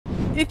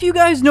If you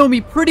guys know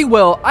me pretty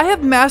well, I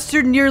have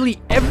mastered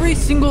nearly every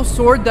single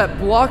sword that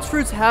Blox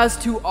Fruits has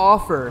to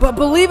offer. But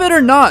believe it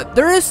or not,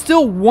 there is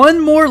still one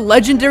more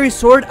legendary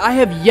sword I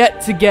have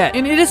yet to get,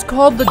 and it is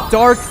called the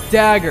Dark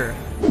Dagger.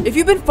 If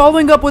you've been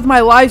following up with my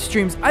live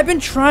streams, I've been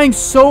trying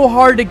so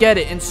hard to get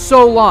it in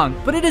so long,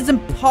 but it is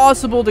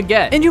impossible to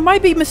get. And you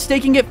might be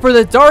mistaking it for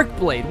the Dark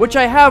Blade, which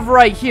I have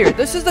right here.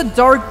 This is the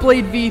Dark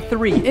Blade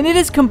V3, and it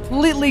is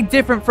completely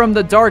different from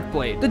the Dark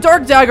Blade. The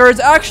Dark Dagger is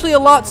actually a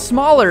lot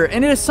smaller,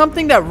 and it is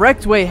something that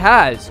Rectway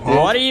has.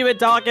 What are you even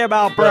talking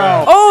about,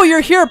 bro? Oh,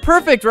 you're here.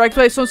 Perfect,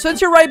 Rectway. So since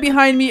you're right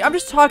behind me, I'm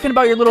just talking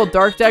about your little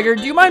Dark Dagger.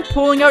 Do you mind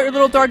pulling out your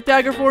little Dark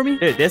Dagger for me?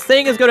 Dude, this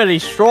thing is gonna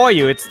destroy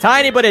you. It's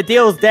tiny, but it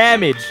deals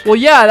damage. Well,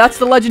 yeah, that's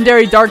the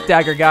legendary Dark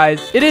Dagger,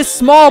 guys. It is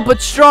small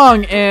but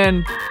strong,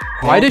 and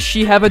why does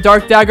she have a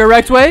Dark Dagger,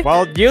 Rectway?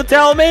 Well, you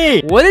tell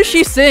me. What is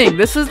she saying?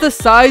 This is the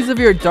size of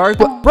your Dark...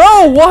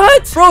 Bro,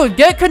 what? Bro,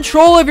 get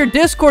control of your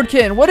Discord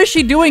kitten. What is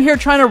she doing here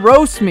trying to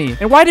roast me?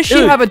 And why does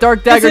she have a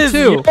Dark Dagger too? This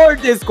is your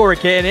Discord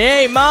kitten. It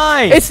ain't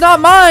mine. It's not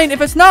mine.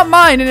 If it's not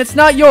mine and it's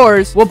not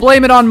yours, we'll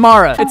blame it on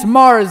Mara. It's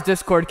Mara's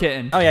Discord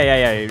kitten. Oh,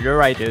 yeah. You're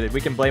right, dude. We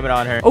can blame it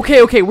on her.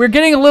 Okay. We're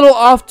getting a little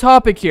off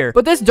topic here.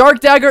 But this Dark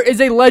Dagger is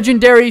a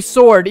legendary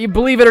sword. You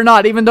believe it or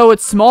not, even though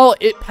it's small,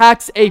 it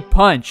packs a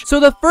punch. So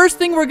the first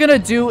thing we're gonna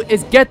do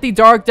is get the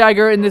Dark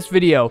Dagger in this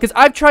video, because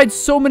I've tried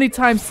so many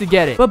times to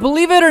get it. But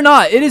believe it or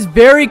not, it is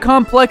very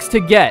complex to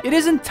get. It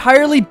is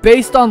entirely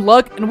based on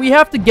luck, and we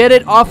have to get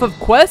it off of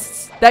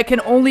quests that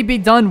can only be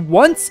done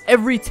once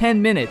every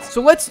 10 minutes.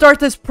 So let's start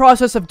this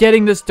process of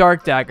getting this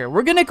Dark Dagger.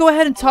 We're gonna go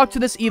ahead and talk to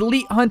this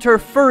elite hunter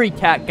furry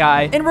cat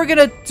guy, and we're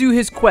gonna do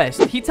his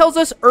quest. He tells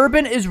us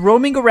Urban is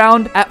roaming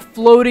around at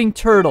Floating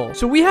Turtle.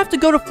 So we have to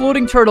go to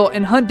Floating Turtle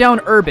and hunt down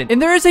Urban. And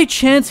there is a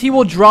chance he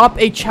will drop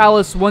a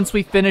chalice once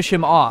we finish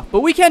him off.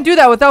 But we can't do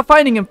that without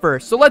finding him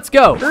first. So let's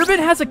go. Urban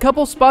has a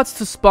couple spots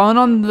to spawn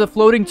on the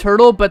Floating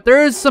Turtle, but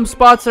there is some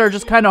spots that are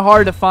just kind of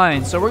hard to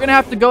find. So we're gonna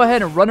have to go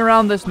ahead and run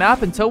around this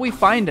map until we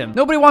find him.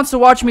 Nobody wants to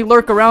watch me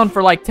lurk around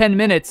for like 10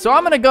 minutes, so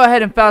I'm gonna go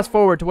ahead and fast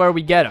forward to where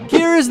we get him.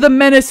 Here is the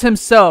menace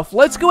himself.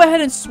 Let's go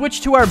ahead and switch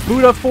to our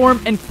Buddha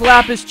form and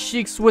clap his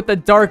cheeks with the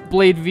Dark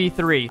Blade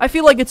V3. I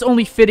feel like it's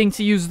only fitting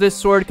to use this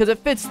sword because it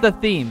fits the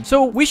theme.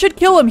 So we should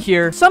kill him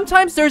here.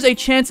 Sometimes there's a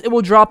chance it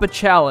will drop a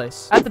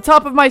chalice. At the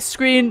top of my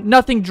screen,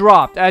 nothing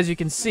dropped, as you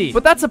can see.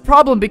 But that's a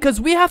problem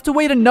because we have to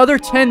wait another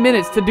 10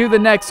 minutes to do the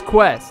next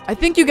quest. I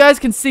think you guys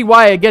can see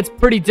why it gets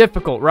pretty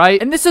difficult, right?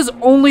 And this is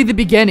only the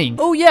beginning.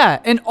 Oh yeah,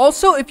 and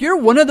also if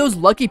you're one of those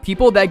lucky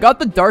people that got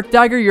the Dark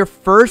Dagger your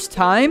first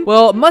time,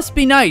 well, it must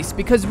be nice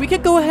because we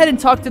could go ahead and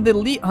talk to the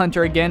elite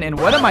hunter again. And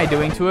what am I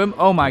doing to him?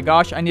 Oh my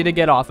gosh, I need to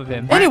get off of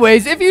him.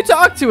 Anyways, if you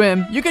talk to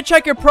him, you can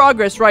check your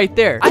progress right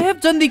there. I have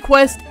done the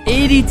quest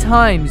 80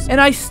 times and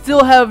I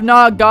still have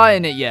not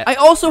gotten it yet. I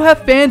also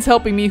have fans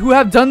helping me who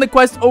have done the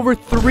quest over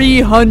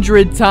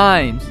 300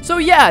 times. So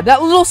yeah,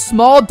 that little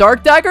small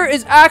Dark Dagger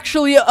is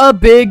actually a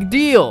big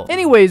deal.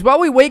 Anyways, while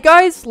we wait,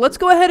 guys, let's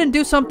go ahead and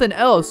do something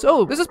else.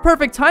 Oh, this is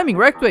perfect timing,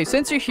 Rectway.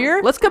 Since you're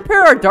here, let's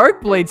compare our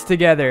Dark Blades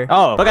together.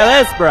 Oh, look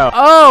at this, bro.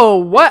 Oh,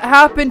 what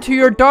happened to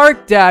your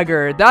Dark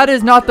Dagger? That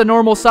is not the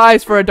normal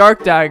size for a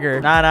Dark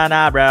Dagger.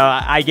 Nah, bro.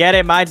 I get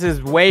it. Mine's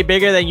is way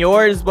bigger than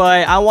yours,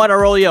 but I want to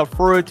roll you a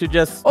fruit to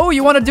just... Oh,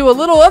 you want to do a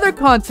little other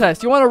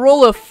contest. You want to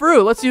roll a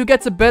fruit. Let's see who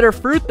gets a better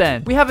fruit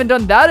then. We haven't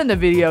done that in the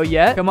video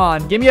yet. Come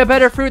on, give me a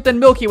better fruit than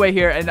Milky Way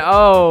here. And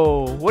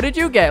oh, what did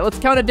you get? Let's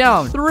count it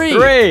down.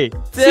 3,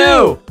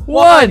 2,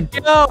 1.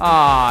 Go.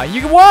 Ah,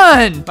 you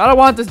won. I don't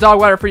want this dog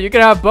water fruit. You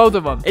can have both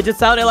of them. It just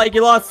sounded like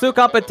you lost 2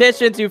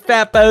 competitions, you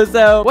fat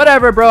bozo.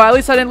 Whatever, bro. At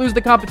least I didn't lose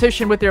the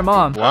competition with your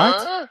mom.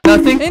 What?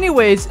 Nothing.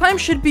 Anyways, time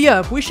should be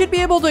up. We should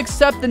be able to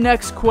accept the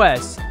next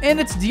quest. And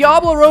it's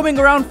Diablo roaming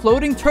around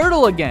Floating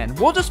Turtle again.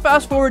 We'll just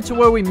fast forward to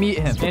where we meet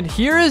him. And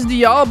here is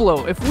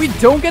Diablo. If we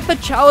don't get the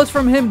chalice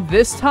from him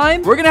this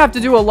time, we're gonna have to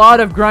do a lot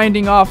of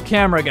grinding off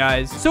camera,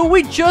 guys. So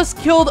we just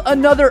killed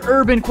another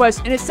urban quest,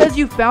 and it says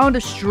you found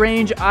a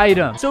strange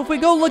item. So if we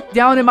go look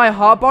down in my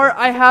hotbar,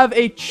 I have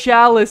a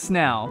chalice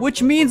now,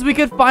 which means we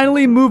could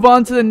finally move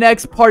on to the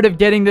next part of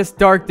getting this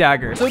Dark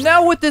Dagger. So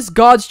now with this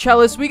God's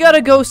Chalice, we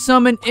gotta go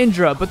summon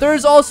Indra, but there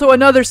is also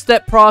another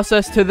step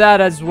process to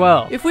that as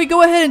well. If we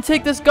go ahead and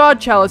take this God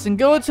Chalice and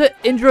go to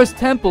Indra's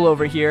temple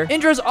over here,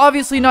 Indra's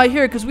obviously not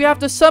here because we have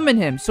to summon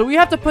him. So we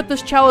have to put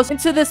this chalice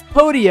into this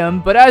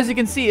podium, but as you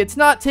can see, it's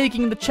not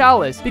taking the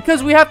chalice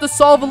because we have to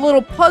solve a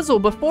little puzzle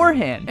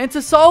beforehand. And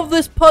to solve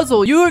this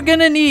puzzle, you are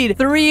gonna need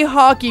 3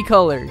 hockey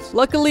colors.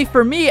 Luckily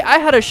for me, I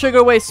had a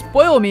Sugar Way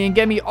spoil me and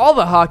get me all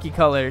the hockey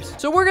colors.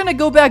 So we're gonna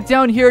go back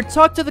down here,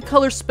 talk to the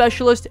color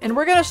specialist, and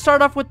we're gonna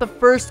start off with the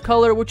first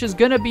color, which is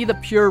gonna be the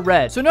pure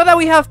red. So now that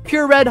we have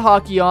pure red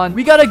hockey on,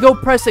 we gotta go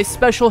press a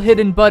special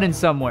hidden button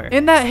somewhere.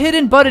 And that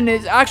hidden button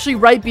is actually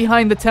right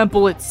behind the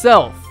temple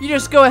itself. You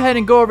just go ahead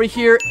and go over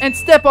here and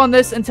step on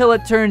this until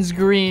it turns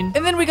green.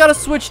 And then we gotta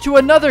switch to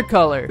another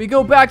color. We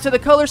go back to the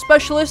color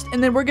specialist,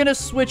 and then we're gonna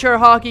switch our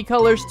hockey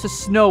colors to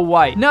Snow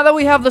White. Now that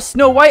we have the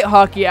Snow White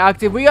hockey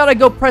active, we gotta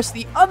go press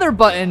the other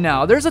button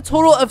now. There's a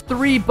total of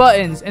 3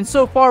 buttons, and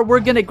so far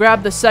we're gonna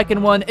grab the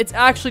second one. It's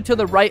actually to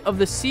the right of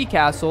the sea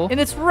castle, and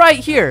it's right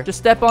here. Just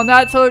step on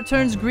that till it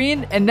turns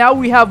green, and now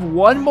we have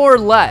 1 more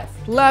left.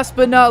 Last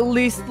but not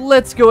least,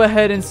 let's go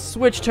ahead and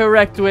switch to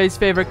Rectway's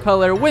favorite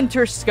color,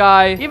 Winter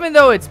Sky, even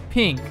though it's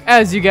pink,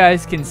 as you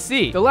guys can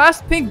see. The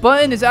last pink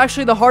button is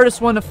actually the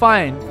hardest one to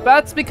find.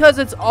 That's because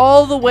it's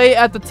all the way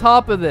at the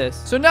top of this.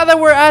 So now that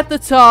we're at the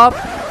top,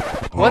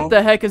 what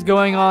the heck is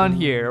going on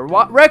here?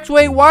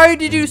 Rectway, why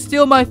did you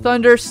steal my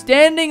thunder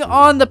standing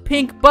on the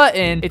pink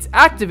button? It's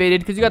activated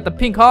because you got the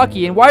pink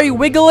hockey. And why are you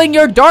wiggling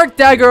your dark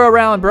dagger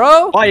around,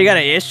 bro? Oh, you got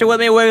an issue with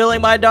me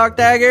wiggling my dark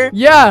dagger?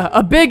 Yeah,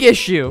 a big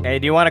issue. Hey,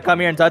 do you want to come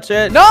here and touch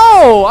it?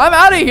 No, I'm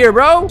out of here,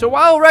 bro. So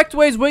while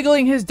Rectway's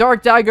wiggling his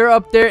dark dagger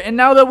up there, and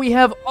now that we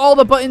have all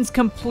the buttons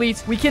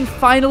complete, we can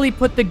finally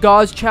put the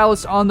gauze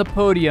chalice on the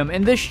podium.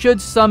 And this should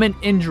summon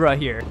Indra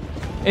here.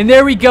 And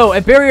there we go.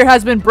 A barrier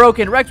has been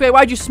broken. Rectway,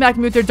 why'd you smack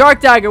me with your dark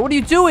dagger? What are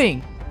you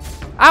doing?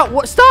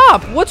 Ow,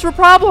 stop! What's your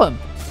problem?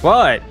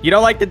 What? You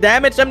don't like the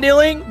damage I'm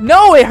dealing?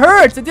 No, it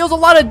hurts. It deals a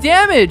lot of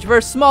damage for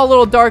a small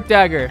little dark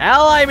dagger.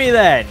 Ally me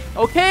then.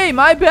 Okay,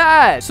 my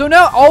bad. So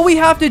now all we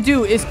have to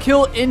do is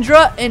kill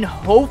Indra and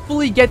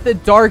hopefully get the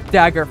dark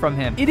dagger from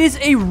him. It is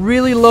a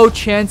really low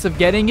chance of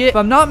getting it. If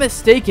I'm not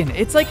mistaken,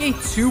 it's like a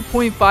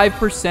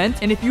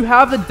 2.5%. And if you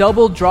have the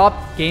double drop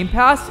game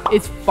pass,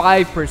 it's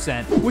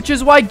 5%. Which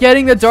is why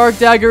getting the dark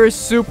dagger is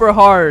super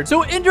hard.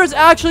 So Indra's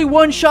actually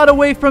 1 shot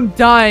away from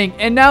dying,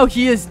 and now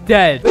he is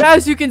dead. But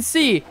as you can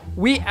see,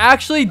 we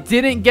actually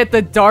didn't get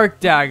the dark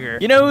dagger.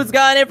 You know who's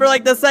gotten it for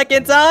like the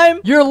 2nd time?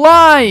 You're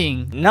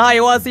lying. Nah,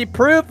 you want to see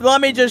proof?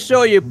 Let me just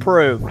show you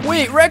proof.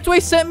 Wait,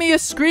 Rectway sent me a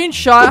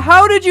screenshot.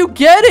 How did you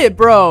get it,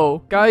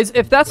 bro? Guys,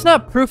 if that's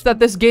not proof that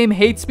this game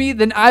hates me,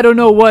 then I don't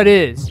know what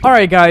is. All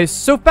right, guys,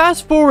 so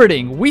fast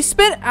forwarding. We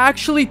spent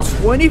actually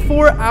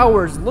 24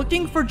 hours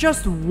looking for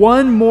just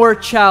 1 more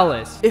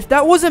chalice. If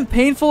that wasn't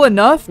painful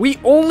enough, we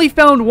only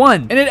found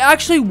 1. And it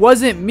actually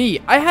wasn't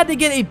me. I had to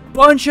get a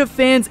bunch of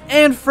fans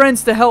and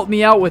friends to help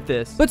me out with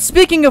this. But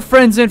speaking of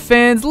friends and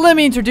fans, let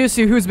me introduce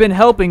you who's been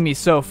helping me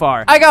so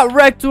far. I got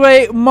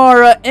Rectway,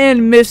 Mara,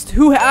 and Mist,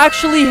 who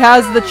actually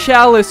has the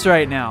chalice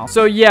right now.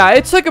 So yeah,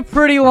 it took a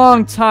pretty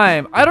long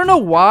time. I don't know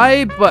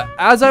why, but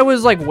as I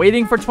was like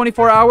waiting for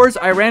 24 hours,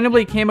 I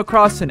randomly came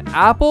across an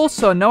apple.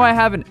 So now I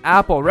have an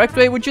apple.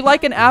 Rectway, would you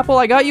like an apple?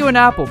 I got you an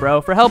apple,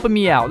 bro, for helping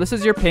me out. This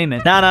is your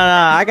payment. Nah.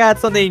 I got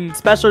something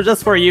special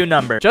just for you,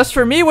 Number. Just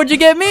for me? What'd you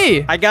get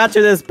me? I got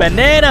you this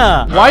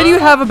banana. Why do you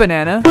have a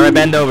banana? All right,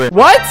 bend over.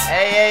 What?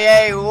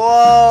 Hey,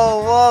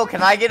 whoa,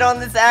 can I get on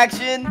this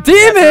action?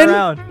 Demon!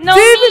 No,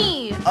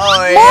 me.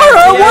 Oh,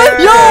 Mara,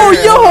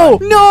 what? Yo,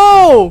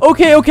 no!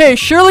 Okay,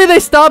 surely they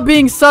stopped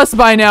being sus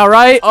by now,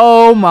 right?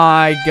 Oh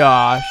my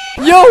gosh.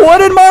 Yo, what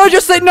did Mara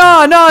just say?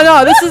 Nah,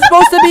 this is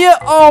supposed to be it.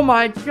 Oh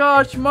my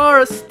gosh,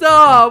 Mara,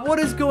 stop. What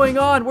is going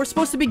on? We're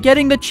supposed to be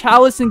getting the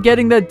chalice and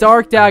getting the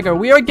dark dagger.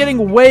 We are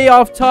getting way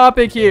off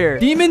topic here.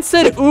 Demon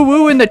said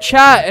ooh in the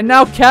chat, and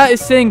now Cat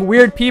is saying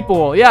weird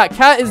people. Yeah,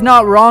 Cat is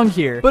not wrong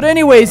here. But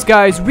anyways,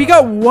 guys, we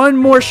got 1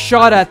 more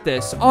shot at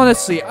this.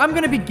 Honestly, I'm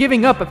gonna be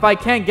giving up if I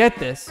can't get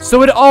this.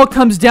 So it all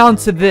comes down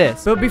to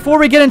this. But before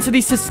we get into the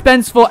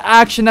suspenseful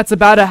action that's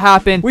about to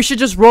happen, we should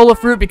just roll a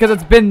fruit because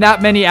it's been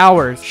that many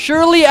hours.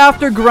 Surely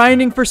after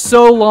grinding for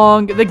so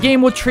long, the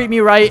game will treat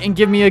me right and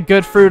give me a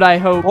good fruit, I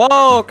hope.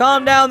 Whoa,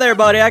 calm down there,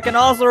 buddy. I can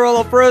also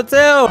roll a fruit too.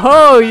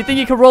 Oh, you think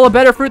you can roll a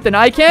better fruit than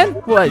I can?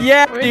 What?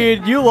 Yeah,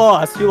 dude, you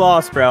lost,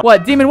 bro.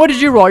 What, Demon, what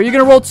did you roll? Are you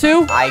gonna roll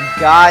 2? I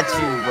got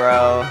you,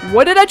 bro.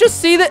 What did I just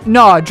see that?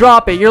 Nah,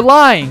 drop it. You're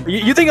lying.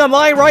 You think I'm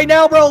lying right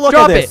now, bro? Look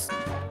Drop at this. it.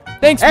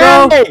 Thanks,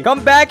 bro. Hey,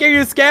 come back here,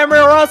 you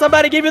scammer, or else I'm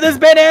about to give you this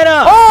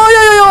banana.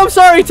 Oh, yo, I'm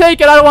sorry. Take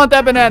it. I don't want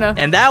that banana.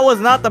 And that was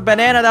not the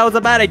banana that I was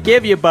about to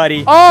give you,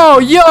 buddy. Oh,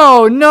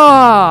 yo,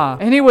 nah.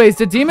 Anyways,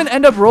 did Demon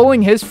end up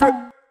rolling his fruit?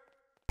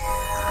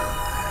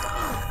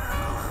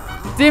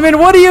 Demon,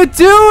 what are you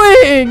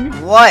doing?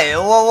 What?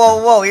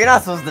 Whoa, you're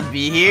not supposed to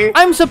be here.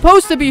 I'm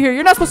supposed to be here.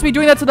 You're not supposed to be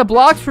doing that to the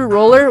Blox fruit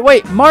roller.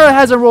 Wait, Mara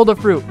hasn't rolled a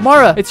fruit.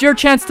 Mara, it's your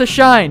chance to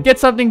shine. Get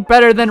something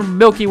better than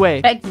Milky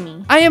Way. Beg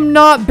me. I am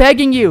not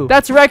begging you.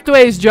 That's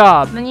Rectway's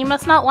job. Then you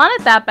must not want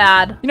it that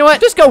bad. You know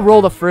what? Just go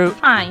roll the fruit.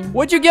 Fine.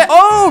 What'd you get?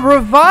 Oh,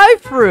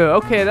 revived fruit.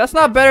 Okay, that's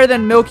not better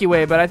than Milky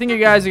Way, but I think you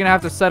guys are gonna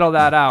have to settle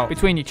that out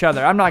between each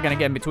other. I'm not gonna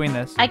get in between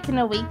this. I can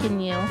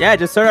awaken you. Yeah,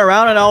 just turn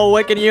around and I'll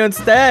awaken you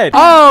instead.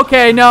 Oh,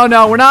 okay.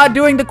 No. We're not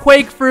doing the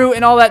quake fruit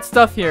and all that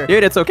stuff here.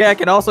 Dude, it's okay. I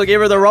can also give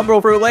her the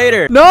rumble fruit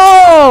later.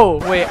 No!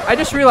 Wait, I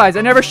just realized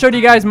I never showed you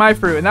guys my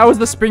fruit, and that was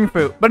the spring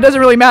fruit. But it doesn't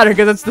really matter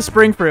because it's the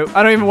spring fruit.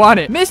 I don't even want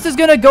it. Mist is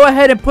gonna go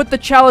ahead and put the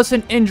chalice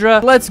in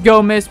Indra. Let's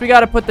go, Mist. We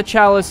gotta put the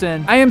chalice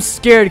in. I am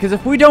scared because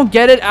if we don't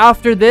get it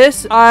after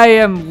this, I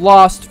am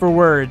lost for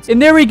words.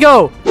 And there we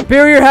go.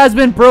 Barrier has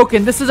been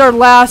broken. This is our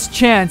last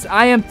chance.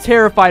 I am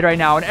terrified right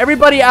now. And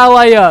everybody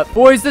ally up.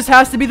 Boys, this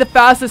has to be the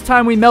fastest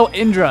time we melt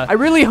Indra. I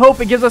really hope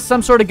it gives us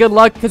some sort of good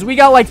luck because we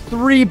got like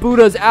 3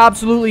 Buddhas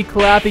absolutely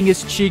clapping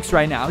his cheeks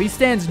right now. He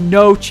stands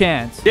no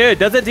chance. Dude,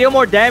 does it deal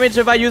more damage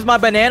if I use my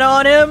banana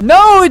on him?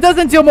 No, it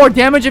doesn't deal more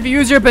damage if you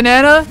use your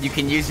banana. You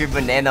can use your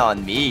banana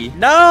on me.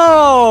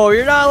 No,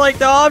 you're not like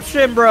the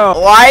option, bro.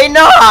 Why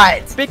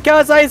not?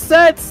 Because I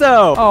said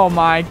so. Oh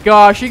my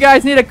gosh, you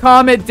guys need to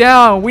calm it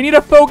down. We need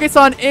to focus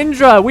on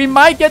Indra. We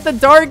might get the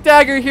dark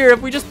dagger here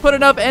if we just put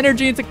enough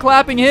energy into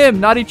clapping him,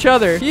 not each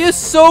other. He is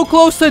so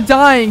close to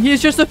dying. He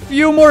is just a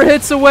few more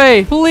hits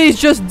away. Please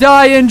just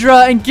die,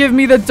 Indra, and give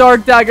me the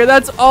dark dagger.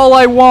 That's all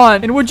I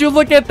want. And would you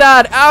look at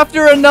that?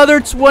 After another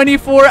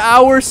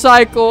 24-hour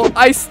cycle,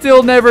 I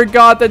still never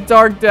got the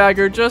dark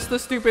dagger. Just the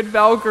stupid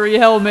Valkyrie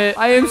helmet.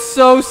 I am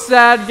so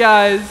sad,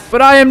 guys.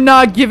 But I am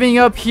not giving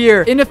up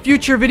here. In a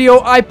future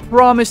video, I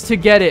promise to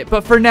get it.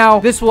 But for now,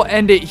 this will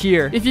end it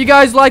here. If you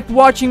guys liked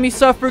watching me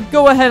suffer,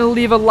 go ahead and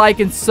leave a like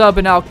and sub,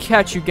 and I'll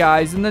catch you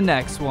guys in the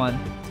next one.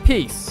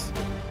 Peace.